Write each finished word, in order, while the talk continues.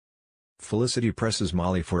Felicity presses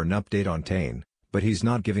Molly for an update on Tane, but he's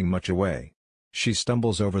not giving much away. She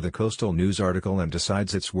stumbles over the Coastal News article and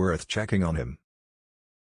decides it's worth checking on him.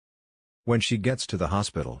 When she gets to the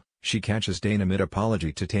hospital, she catches Dana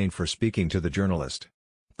mid-apology to Tane for speaking to the journalist.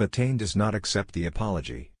 But Tane does not accept the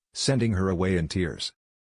apology, sending her away in tears.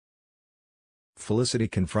 Felicity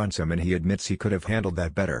confronts him and he admits he could have handled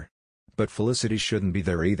that better. But Felicity shouldn't be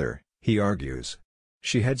there either, he argues.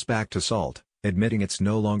 She heads back to Salt, admitting it's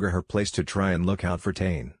no longer her place to try and look out for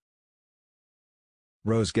Tane.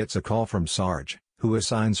 Rose gets a call from Sarge, who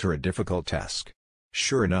assigns her a difficult task.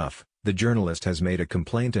 Sure enough, the journalist has made a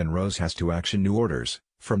complaint and Rose has to action new orders.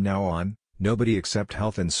 From now on, nobody except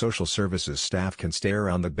Health and Social Services staff can stay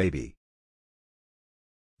around the baby.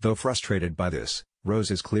 Though frustrated by this,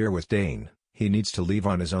 Rose is clear with Tane, he needs to leave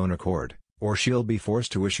on his own accord, or she'll be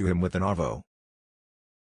forced to issue him with an OVO.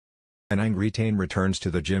 An angry Tane returns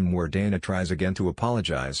to the gym where Dana tries again to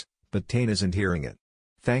apologize, but Tane isn't hearing it.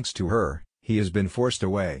 Thanks to her, he has been forced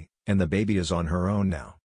away, and the baby is on her own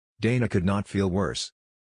now. Dana could not feel worse.